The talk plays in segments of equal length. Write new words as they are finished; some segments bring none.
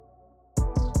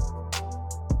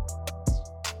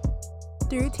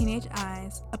Through Teenage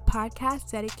Eyes, a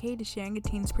podcast dedicated to sharing a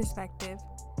teen's perspective.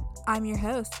 I'm your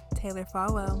host, Taylor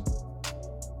Falwell.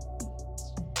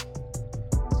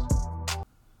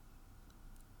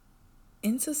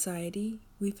 In society,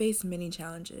 we face many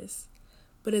challenges,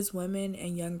 but as women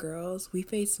and young girls, we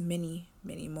face many,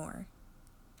 many more.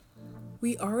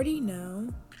 We already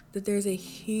know that there's a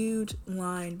huge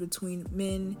line between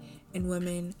men and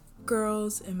women,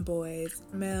 girls and boys,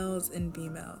 males and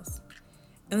females.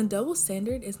 And the double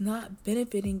standard is not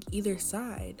benefiting either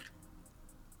side.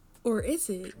 Or is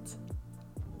it?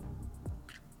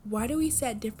 Why do we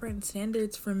set different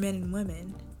standards for men and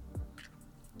women?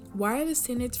 Why are the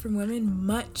standards for women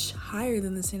much higher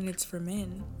than the standards for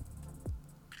men?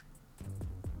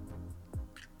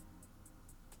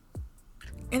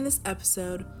 In this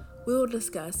episode, we will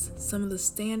discuss some of the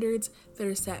standards that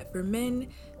are set for men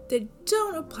that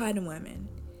don't apply to women,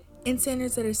 and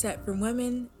standards that are set for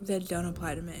women that don't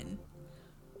apply to men.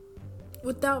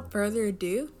 Without further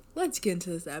ado, let's get into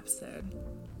this episode.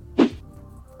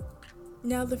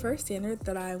 Now, the first standard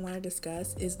that I want to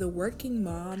discuss is the working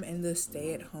mom and the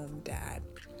stay-at-home dad.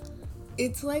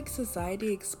 It's like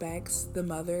society expects the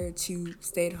mother to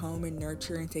stay at home and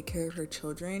nurture and take care of her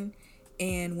children,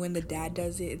 and when the dad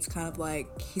does it, it's kind of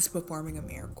like he's performing a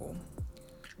miracle.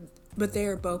 But they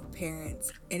are both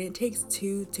parents, and it takes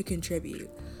two to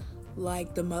contribute.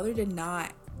 Like, the mother did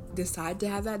not decide to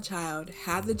have that child,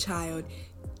 have the child,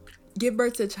 give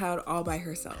birth to the child all by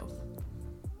herself.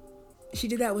 She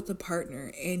did that with a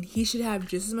partner, and he should have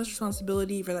just as much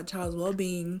responsibility for that child's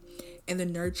well-being and the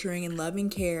nurturing and loving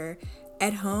care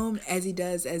at home as he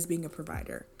does as being a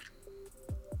provider.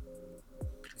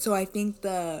 So I think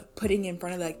the putting in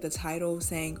front of the title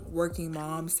saying working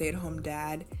mom, stay-at-home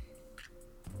dad,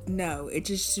 no, it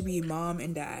just should be mom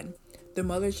and dad. The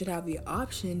mother should have the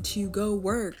option to go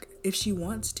work if she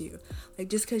wants to.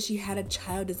 Just because she had a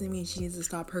child doesn't mean she needs to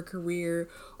stop her career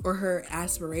or her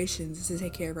aspirations to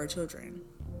take care of her children.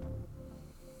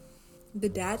 The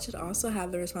dad should also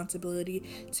have the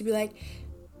responsibility to be like,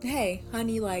 hey,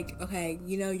 honey, okay,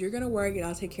 you're gonna work and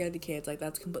I'll take care of the kids.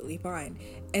 That's completely fine.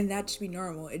 And that should be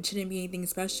normal. It shouldn't be anything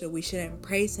special. We shouldn't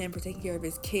praise him for taking care of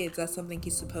his kids. That's something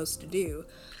he's supposed to do.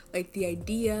 The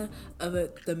idea of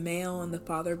the male and the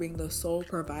father being the sole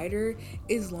provider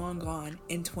is long gone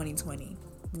in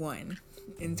 2021.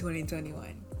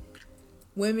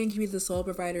 Women can be the sole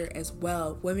provider as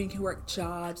well. Women can work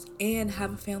jobs and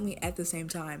have a family at the same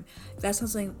time. That's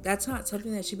not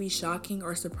something that should be shocking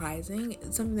or surprising.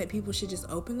 It's something that people should just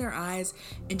open their eyes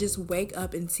and just wake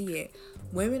up and see it.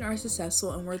 Women are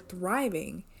successful and we're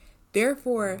thriving.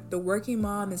 Therefore, the working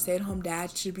mom and stay-at-home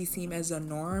dad should be seen as a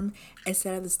norm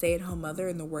instead of the stay-at-home mother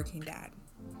and the working dad.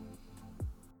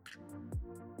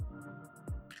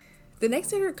 The next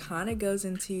standard kind of goes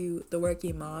into the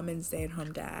working mom and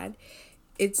stay-at-home dad.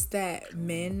 It's that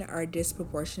men are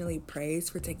disproportionately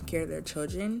praised for taking care of their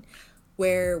children,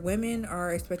 where women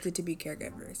are expected to be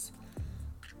caregivers.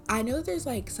 I know there's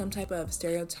some type of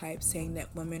stereotype saying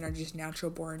that women are just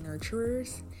natural born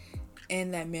nurturers,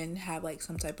 and that men have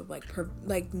some type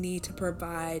of need to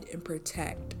provide and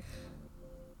protect.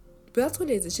 But that's what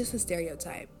it is. It's just a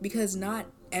stereotype, because not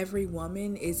every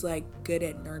woman is good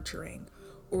at nurturing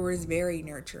or is very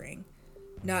nurturing.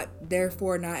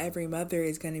 Therefore, not every mother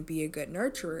is going to be a good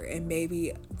nurturer, and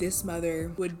maybe this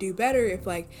mother would do better if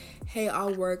hey,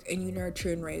 I'll work and you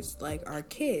nurture and raise our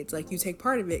kids. You take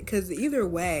part of it, because either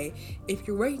way, if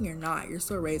you're working or not, you're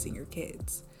still raising your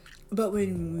kids. But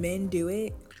when men do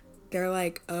it,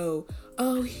 they're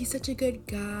oh, he's such a good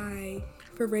guy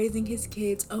for raising his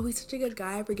kids. Oh, he's such a good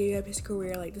guy for giving up his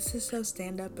career. This is so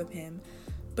stand up of him.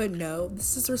 But no,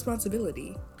 this is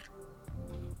responsibility.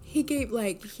 He gave,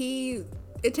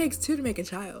 it takes two to make a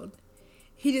child.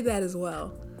 He did that as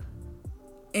well.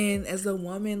 And as a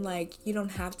woman, you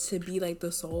don't have to be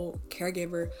the sole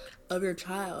caregiver of your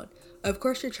child. Of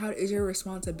course, your child is your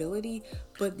responsibility,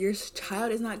 but your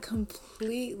child is not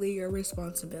completely your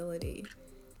responsibility.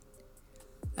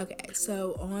 Okay,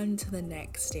 so on to the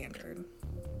next standard.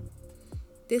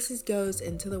 This goes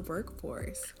into the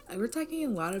workforce. We're talking a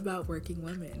lot about working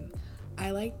women.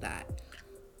 I like that.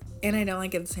 And I don't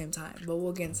like it at the same time, but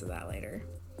we'll get into that later.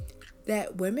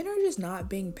 That women are just not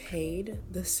being paid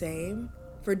the same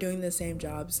for doing the same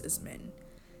jobs as men.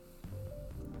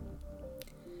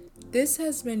 This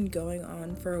has been going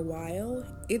on for a while.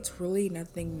 It's really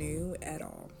nothing new at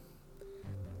all.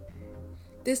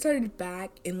 This started back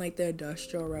in the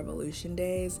Industrial Revolution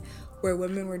days, where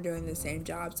women were doing the same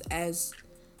jobs as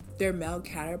their male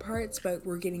counterparts, but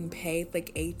were getting paid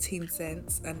 18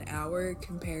 cents an hour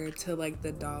compared to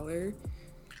the dollar.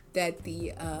 that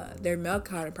their male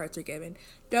counterparts are given.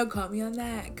 Don't quote me on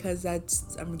that, because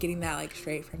I'm getting that like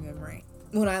straight from memory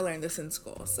when I learned this in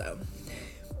school. So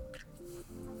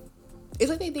it's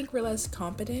like they think we're less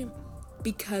competent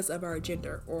because of our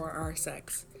gender or our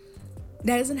sex.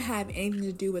 That doesn't have anything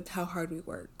to do with how hard we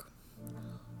work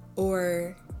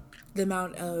or the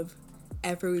amount of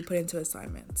effort we put into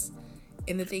assignments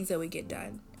and the things that we get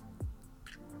done.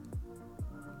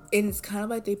 And it's kind of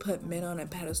like they put men on a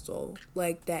pedestal,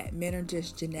 like that men are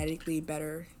just genetically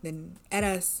better at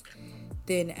us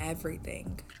than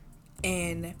everything.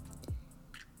 And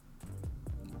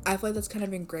I feel like that's kind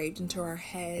of engraved into our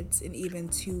heads and even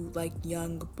to like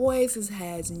young boys'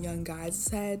 heads and young guys'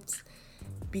 heads,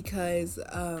 because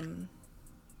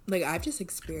like I've just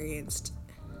experienced,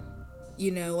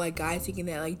 like guys thinking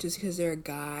that like just because they're a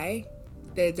guy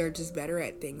that they're just better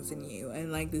at things than you,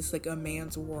 and like this like a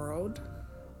man's world.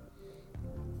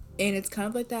 And it's kind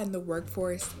of like that in the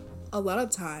workforce a lot of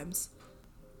times.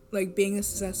 Like being a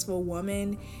successful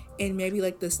woman in maybe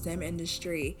like the STEM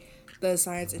industry, the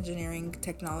science, engineering,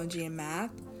 technology, and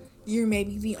math, you're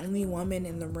maybe the only woman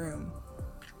in the room.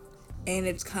 And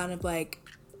it's kind of like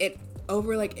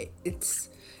it's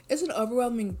an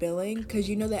overwhelming feeling, because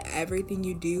you know that everything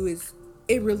you do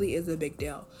it really is a big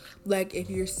deal. Like if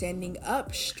you're standing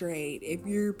up straight, if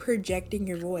you're projecting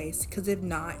your voice, because if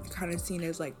not, you're kind of seen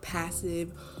as like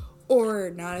passive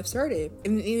or not assertive.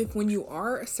 And if when you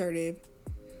are assertive,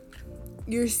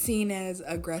 you're seen as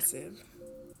aggressive.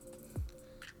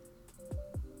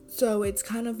 So it's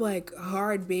kind of like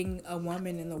hard being a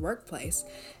woman in the workplace.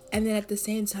 And then at the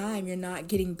same time, you're not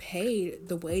getting paid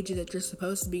the wages that you're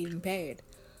supposed to be getting paid.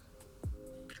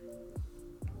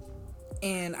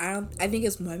 And I think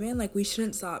as women, like, we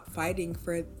shouldn't stop fighting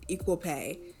for equal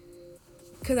pay,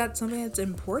 because that's something that's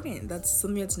important. That's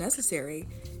something that's necessary.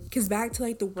 Because back to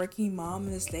like the working mom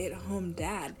and the stay-at-home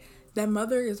dad, that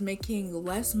mother is making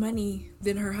less money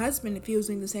than her husband if he was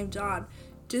doing the same job,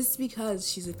 just because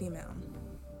she's a female.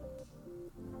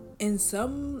 In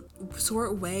some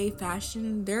sort way,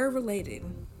 fashion, they're related.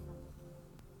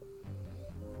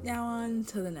 Now on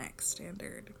to the next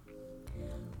standard.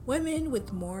 Women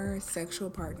with more sexual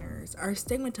partners are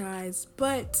stigmatized,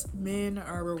 but men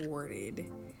are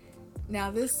rewarded.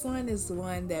 Now this one is the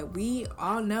one that we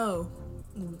all know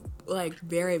like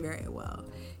very, very well.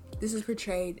 This is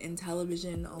portrayed in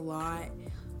television a lot.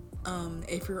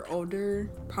 If you're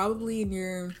older, probably in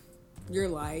your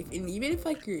life, and even if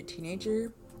like you're a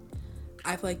teenager,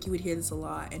 I feel like you would hear this a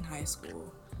lot in high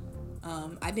school.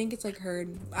 I think I've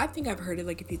heard it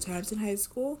like a few times in high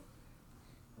school.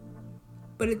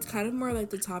 But it's kind of more like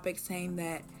the topic saying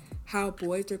that how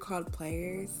boys are called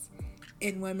players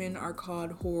and women are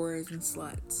called whores and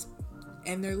sluts.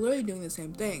 And they're literally doing the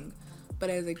same thing.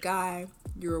 But as a guy,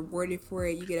 you're rewarded for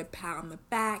it. You get a pat on the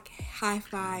back, high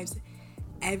fives,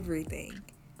 everything.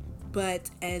 But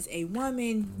as a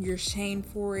woman, you're shamed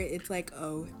for it. It's like,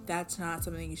 oh, that's not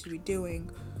something you should be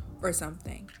doing or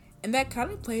something. And that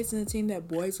kind of plays in the thing that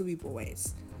boys will be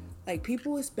boys. Like,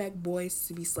 people expect boys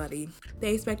to be slutty.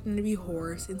 They expect them to be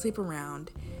whores and sleep around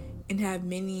and have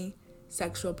many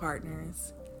sexual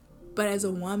partners. But as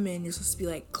a woman, you're supposed to be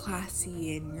like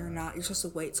classy, and you're supposed to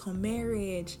wait till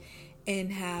marriage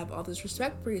and have all this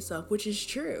respect for yourself, which is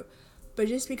true. But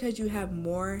just because you have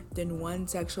more than one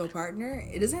sexual partner,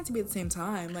 it doesn't have to be at the same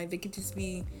time. Like, they could just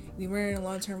be, you were in a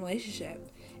long-term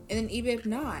relationship. And then even if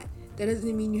not, that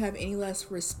doesn't mean you have any less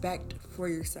respect for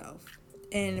yourself.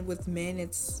 And with men,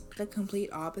 it's the complete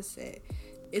opposite.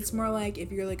 It's more like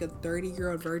if you're like a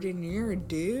 30-year-old virgin and you're a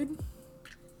dude,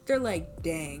 they're like,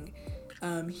 dang,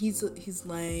 he's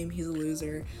lame, he's a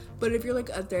loser. But if you're like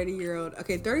a 30-year-old,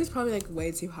 okay, 30 is probably like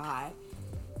way too high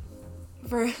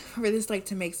for this like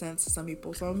to make sense to some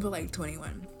people. So I'm gonna put like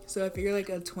 21. So if you're like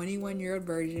a 21-year-old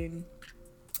virgin,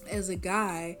 as a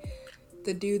guy,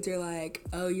 the dudes are like,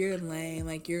 oh, you're lame,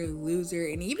 like, you're a loser.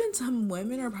 And even some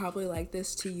women are probably like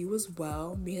this to you as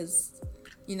well, because,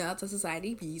 that's how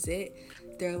society views it.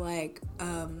 They're like,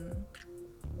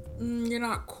 you're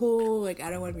not cool, like,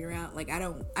 I don't want to be around, like, I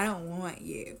don't want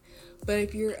you. But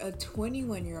if you're a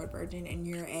 21-year-old virgin and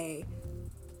you're a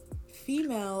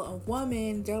female, a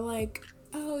woman, they're like,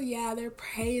 oh yeah, they're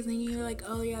praising you, like,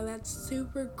 oh yeah, that's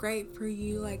super great for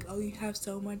you, like, oh, you have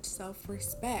so much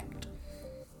self-respect.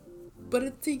 But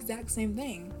it's the exact same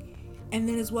thing. And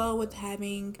then as well with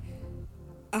having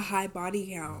a high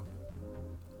body count,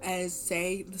 as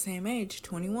say the same age,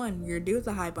 21, your dude's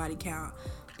a high body count.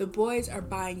 The boys are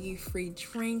buying you free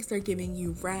drinks, they're giving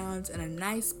you rounds and a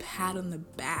nice pat on the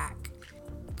back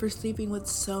for sleeping with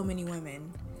so many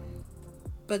women.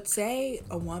 But say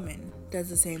a woman does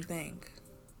the same thing.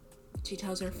 She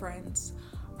tells her friends,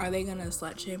 Are they gonna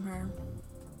slut shame her?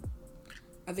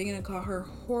 Are they gonna call her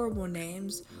horrible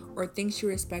names or think she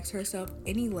respects herself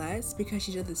any less because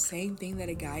she did the same thing that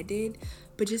a guy did,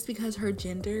 but just because her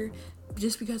gender,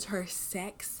 just because her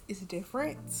sex is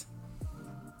different,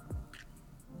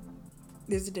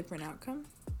 there's a different outcome?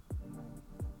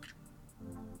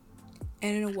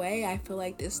 And in a way, I feel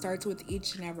like this starts with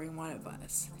each and every one of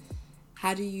us.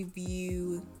 How do you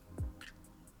view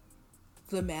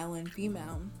the male and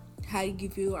female? How do you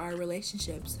view our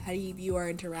relationships? How do you view our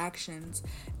interactions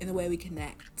and the way we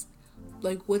connect?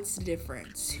 Like, what's the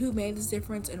difference? Who made this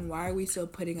difference, and why are we still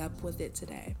putting up with it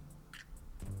today?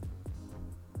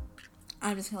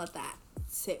 I'm just gonna let that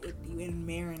sit with you and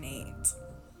marinate.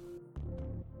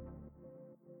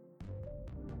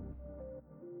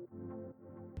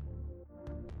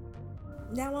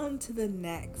 Now on to the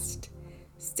next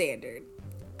standard.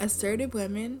 Assertive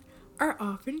women are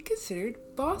often considered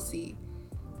bossy,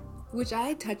 which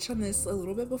I touched on this a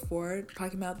little bit before,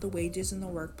 talking about the wages in the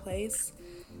workplace.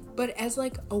 But as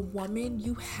like a woman,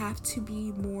 you have to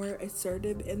be more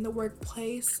assertive in the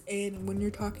workplace and when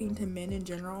you're talking to men in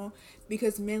general,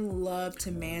 because men love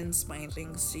to mansplain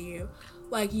things to you,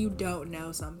 like you don't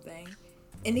know something.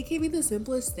 And it can be the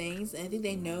simplest things, and I think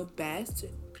they know best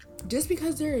just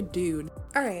because they're a dude.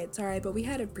 Alright, sorry, but we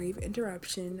had a brief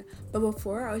interruption. But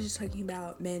before, I was just talking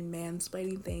about men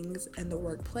mansplaining things in the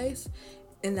workplace.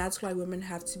 And that's why women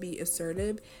have to be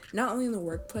assertive, not only in the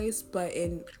workplace, but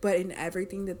in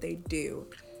everything that they do.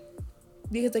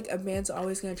 Because like a man's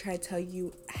always gonna try to tell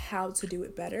you how to do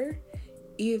it better,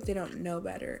 even if they don't know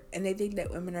better. And they think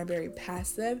that women are very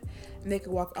passive and they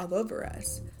can walk all over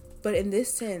us. But in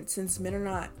this sense, since men are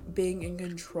not being in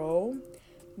control,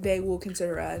 they will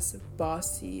consider us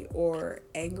bossy or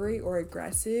angry or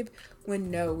aggressive, when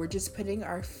no, we're just putting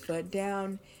our foot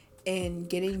down and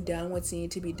getting done what's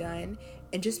needed to be done.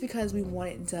 And just because we want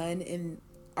it done in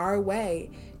our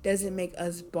way doesn't make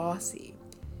us bossy.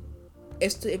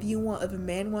 If a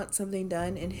man wants something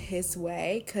done in his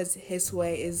way, because his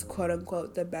way is quote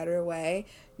unquote the better way,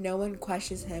 no one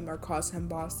questions him or calls him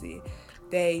bossy.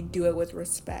 They do it with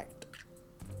respect.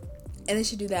 And they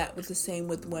should do that with the same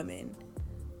with women.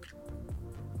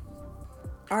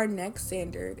 Our next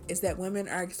standard is that women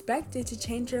are expected to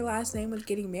change their last name with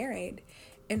getting married,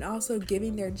 and also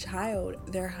giving their child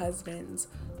their husband's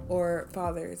or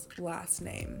father's last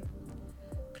name.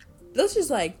 Let's just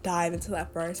like dive into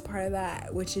that first part of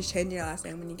that, which is changing your last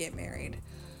name when you get married.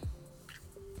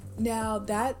 Now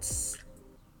it's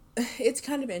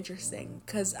kind of interesting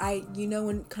because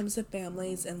when it comes to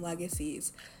families and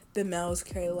legacies, the males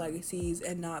carry the legacies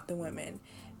and not the women.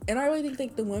 And I really think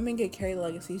like the women get carry the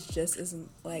legacies just as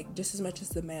much as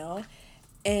the male.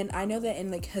 And I know that in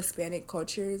like Hispanic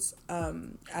cultures,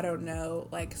 I don't know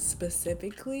like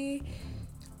specifically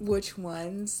which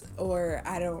ones, or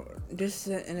I don't, just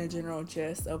in a general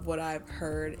gist of what I've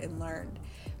heard and learned,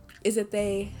 is that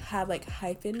they have like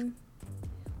hyphen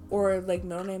or like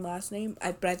middle name, last name,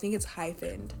 but I think it's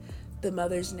hyphened, the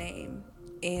mother's name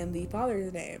and the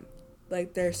father's name,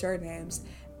 like their surnames,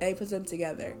 and they put them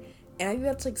together. And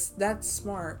I think that's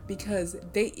smart, because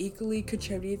they equally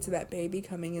contributed to that baby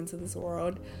coming into this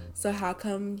world. So how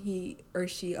come he or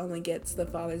she only gets the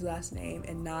father's last name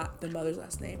and not the mother's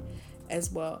last name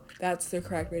as well? That's the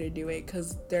correct way to do it,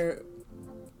 because they're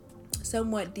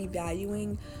somewhat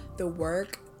devaluing the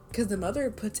work, because the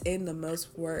mother puts in the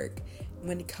most work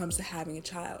when it comes to having a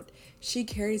child. She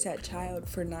carries that child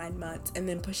for 9 months and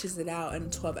then pushes it out in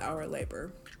 12-hour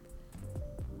labor.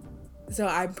 So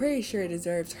I'm pretty sure it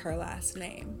deserves her last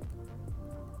name,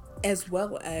 as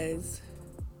well as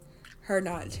her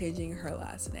not changing her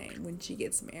last name when she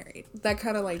gets married. That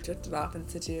kind of like drifted off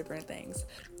into two different things.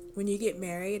 When you get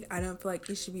married, I don't feel like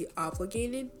you should be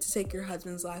obligated to take your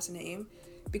husband's last name,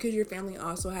 because your family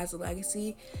also has a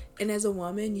legacy. And as a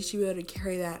woman, you should be able to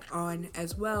carry that on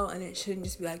as well, and it shouldn't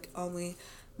just be like only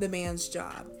the man's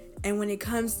job. And when it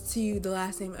comes to the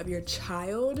last name of your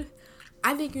child,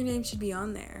 I think your name should be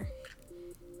on there,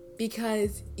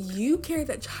 because you carried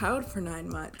that child for 9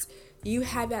 months. You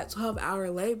had that 12-hour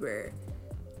labor.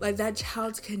 Like, that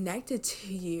child's connected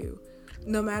to you,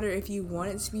 no matter if you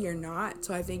want it to be or not.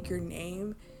 So I think your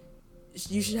name,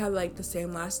 you should have like the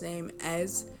same last name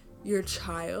as your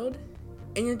child,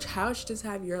 and your child should just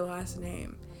have your last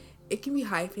name. It can be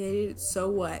hyphenated, so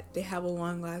what? They have a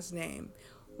long last name.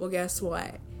 Well, guess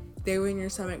what? They were in your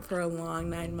stomach for a long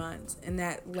 9 months, and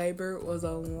that labor was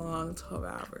a long 12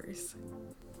 hours.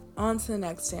 On to the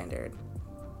next standard.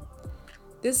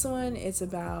 This one is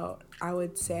about, I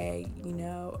would say,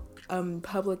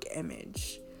 public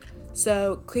image.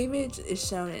 So cleavage is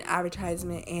shown in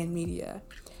advertisement and media,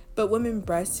 But women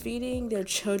breastfeeding their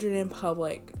children in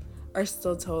public are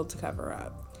still told to cover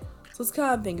up. So let's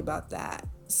kind of think about that.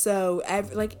 So,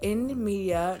 like in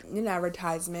media, in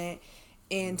advertisement,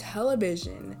 and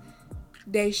television,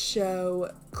 they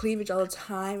show cleavage all the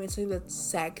time. It's something that's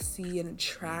sexy and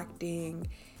attracting.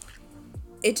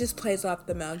 It just plays off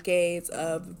the male gaze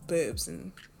of boobs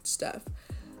and stuff.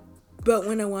 But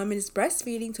when a woman is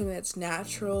breastfeeding, something that's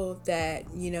natural that,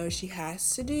 she has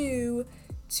to do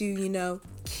to,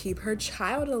 keep her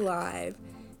child alive,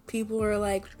 people are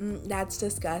like, that's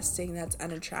disgusting, that's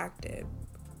unattractive.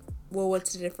 Well,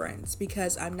 what's the difference?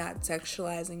 Because I'm not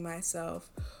sexualizing myself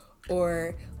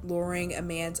or luring a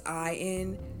man's eye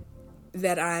in,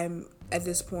 that I'm, at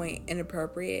this point,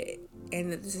 inappropriate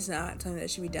and that this is not something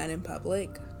that should be done in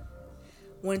public.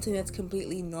 One thing that's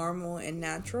completely normal and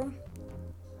natural.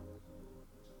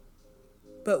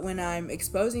 But when I'm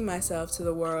exposing myself to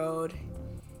the world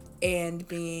and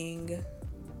being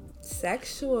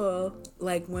sexual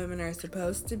like women are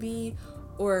supposed to be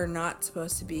or not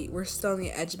supposed to be, we're still on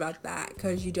the edge about that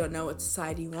because you don't know what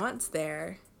society wants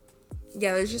there.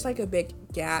 Yeah, there's just like a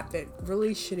big gap that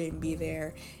really shouldn't be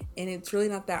there. And it's really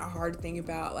not that hard to think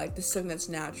about. Like, this is something that's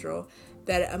natural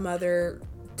that a mother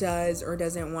does or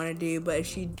doesn't want to do. But if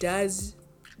she does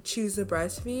choose to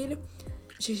breastfeed,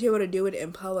 she should be able to do it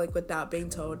in public without being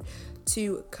told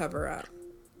to cover up.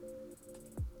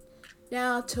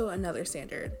 Now to another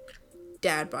standard.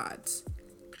 Dad bods.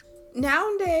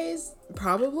 Nowadays,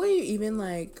 probably even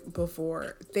like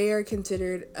before, they are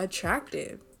considered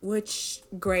attractive, which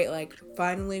great. Like,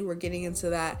 finally we're getting into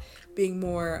that, being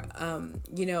more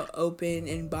open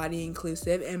and body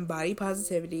inclusive and body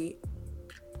positivity.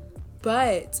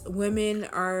 But women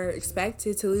are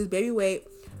expected to lose baby weight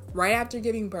right after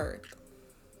giving birth.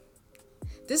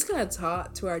 This is kind of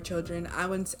taught to our children,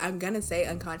 I'm gonna say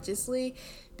unconsciously,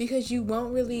 because you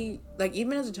won't really, like,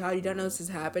 even as a child, you don't know this is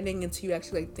happening until you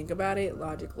actually think about it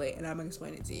logically, and I'm gonna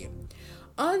explain it to you.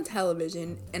 On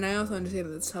television, and I also understand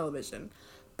that it's television,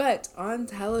 but on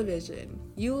television,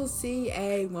 you will see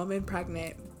a woman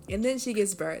pregnant, and then she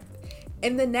gives birth.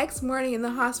 And the next morning in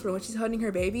the hospital, when she's holding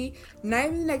her baby, not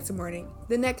even the next morning,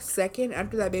 the next second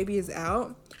after that baby is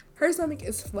out, her stomach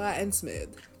is flat and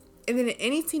smooth. And then in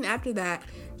any scene after that,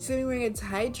 she's gonna be wearing a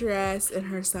tight dress and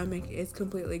her stomach is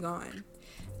completely gone.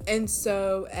 And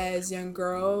so as young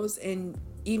girls and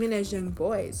even as young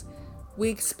boys, we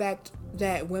expect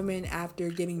that women after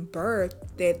giving birth,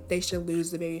 that they should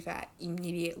lose the baby fat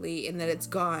immediately and that it's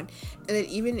gone. And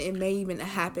that it may even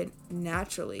happen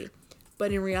naturally.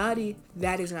 But in reality,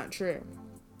 that is not true.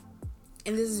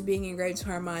 And this is being engraved to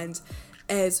our minds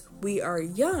as we are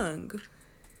young.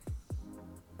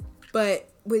 But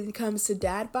when it comes to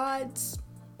dad bods,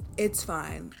 it's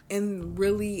fine. And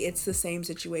really, it's the same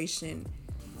situation.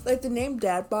 Like, the name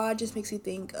dad bod just makes you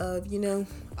think of,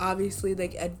 obviously,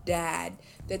 like, a dad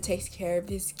that takes care of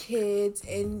his kids.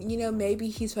 And, maybe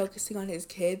he's focusing on his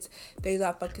kids, but he's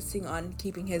not focusing on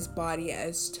keeping his body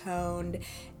as toned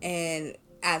and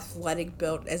athletic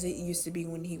built as it used to be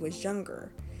when he was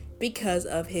younger because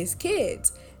of his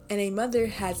kids. And a mother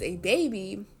has a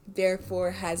baby,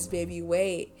 therefore has baby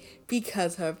weight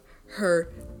because of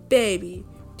her baby.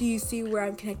 Do you see where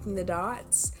I'm connecting the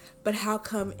dots? But how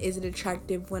come is it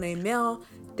attractive when a male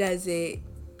does it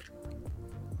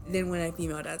than when a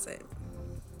female does it?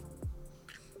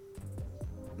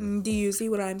 Do you see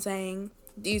what I'm saying?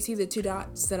 Do you see the two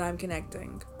dots that I'm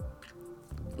connecting?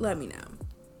 Let me know.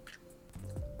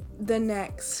 The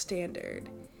next standard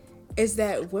is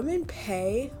that women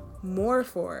pay more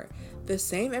for the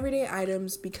same everyday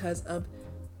items because of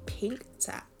pink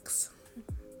tax.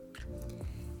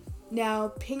 Now,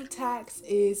 pink tax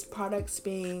is products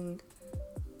being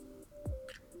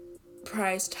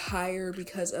priced higher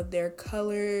because of their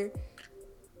color,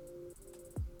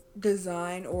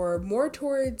 design, or more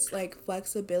towards like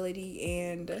flexibility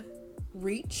and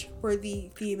reach for the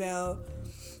female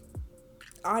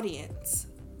audience.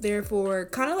 Therefore,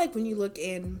 kind of like when you look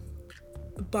in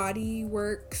Body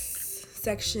Works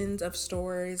sections of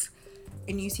stores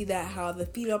and you see that how the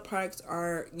female products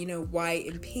are, white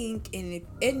and pink and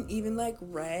even like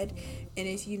red, and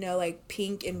it's, like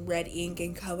pink and red ink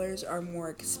and colors are more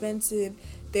expensive.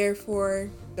 Therefore,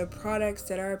 the products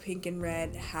that are pink and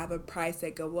red have a price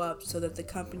that go up so that the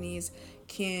companies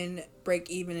can break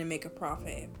even and make a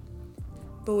profit.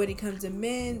 But when it comes to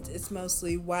men's, it's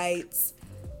mostly whites,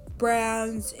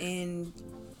 browns, and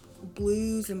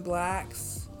blues and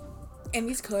blacks. And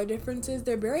these color differences,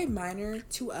 they're very minor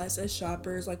to us as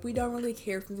shoppers. Like, we don't really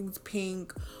care if something's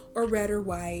pink or red or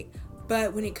white.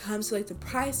 But when it comes to like the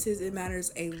prices, it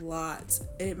matters a lot.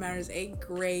 It matters a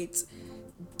great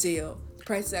deal.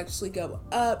 prices actually go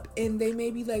up, and they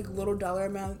may be like little dollar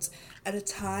amounts at a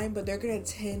time, but they're going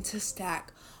to tend to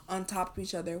stack on top of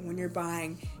each other when you're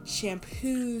buying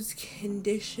shampoos,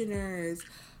 conditioners,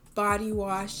 body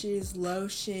washes,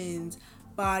 lotions,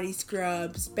 body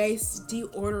scrubs, base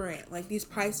deodorant. Like, these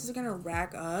prices are going to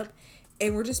rack up,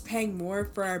 and we're just paying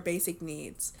more for our basic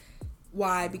needs.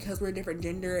 Why? Because we're a different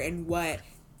gender, and what?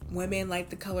 Women like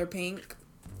the color pink.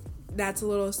 That's a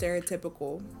little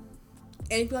stereotypical.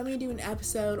 And if you want me to do an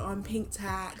episode on pink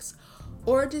tax,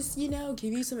 or just, give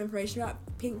you some information about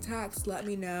pink tax, let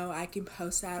me know. I can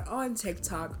post that on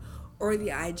TikTok or the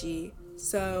IG.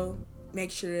 So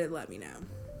make sure to let me know.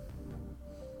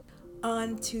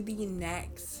 On to the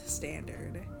next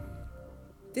standard.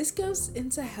 This goes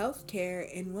into healthcare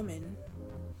in women.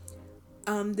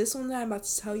 This one that I'm about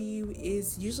to tell you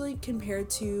is usually compared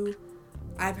to,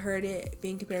 I've heard it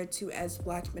being compared to as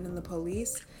black men in the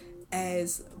police,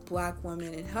 as black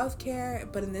women in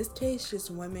healthcare, but in this case, just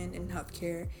women in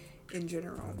healthcare in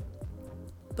general.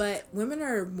 But women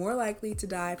are more likely to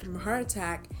die from a heart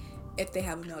attack if they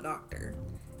have a male doctor.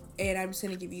 And I'm just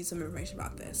going to give you some information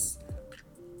about this.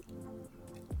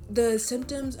 The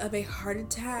symptoms of a heart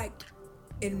attack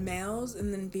in males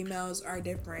and then females are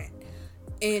different.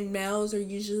 In males are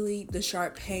usually the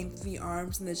sharp pain through the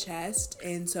arms and the chest,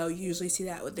 and so you usually see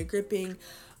that with the gripping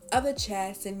of the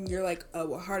chest, and you're like,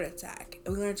 oh, a heart attack.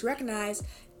 And we learn to recognize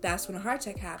that's when a heart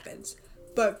attack happens.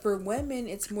 But for women,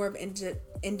 it's more of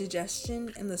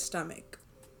indigestion in the stomach.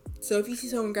 So if you see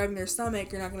someone grabbing their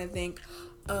stomach, you're not going to think,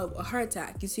 oh, a heart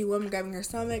attack. You see a woman grabbing her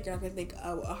stomach, you're not going to think,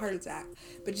 oh, a heart attack.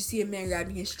 But you see a man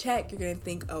grabbing his cheek, you're going to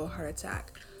think, oh, a heart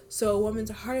attack. So a woman's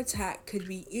heart attack could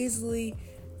be easily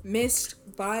missed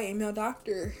by a male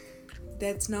doctor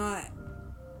that's not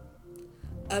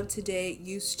up to date,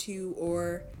 used to,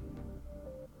 or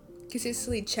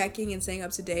consistently checking and staying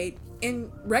up to date,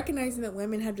 and recognizing that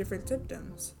women have different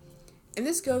symptoms. And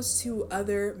this goes to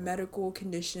other medical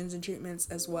conditions and treatments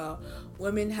as well.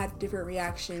 Women have different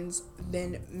reactions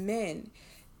than men,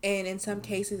 and in some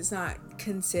cases it's not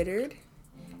considered,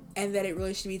 and that it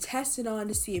really should be tested on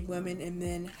to see if women and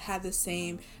men have the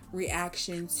same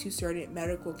reactions to certain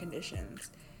medical conditions.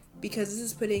 Because this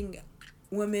is putting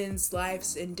women's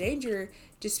lives in danger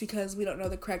just because we don't know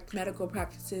the correct medical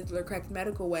practices or the correct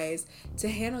medical ways to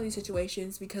handle these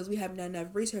situations, because we haven't done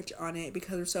enough research on it,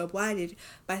 because we're so blinded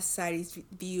by society's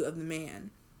view of the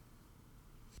man.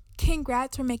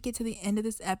 Congrats for making it to the end of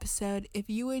this episode. If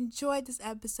you enjoyed this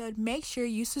episode, make sure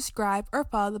you subscribe or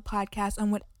follow the podcast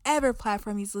on whatever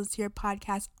platform you listen to your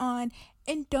podcast on.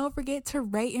 And don't forget to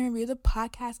rate and review the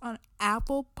podcast on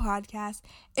Apple Podcasts.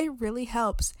 It really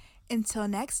helps. Until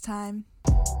next time.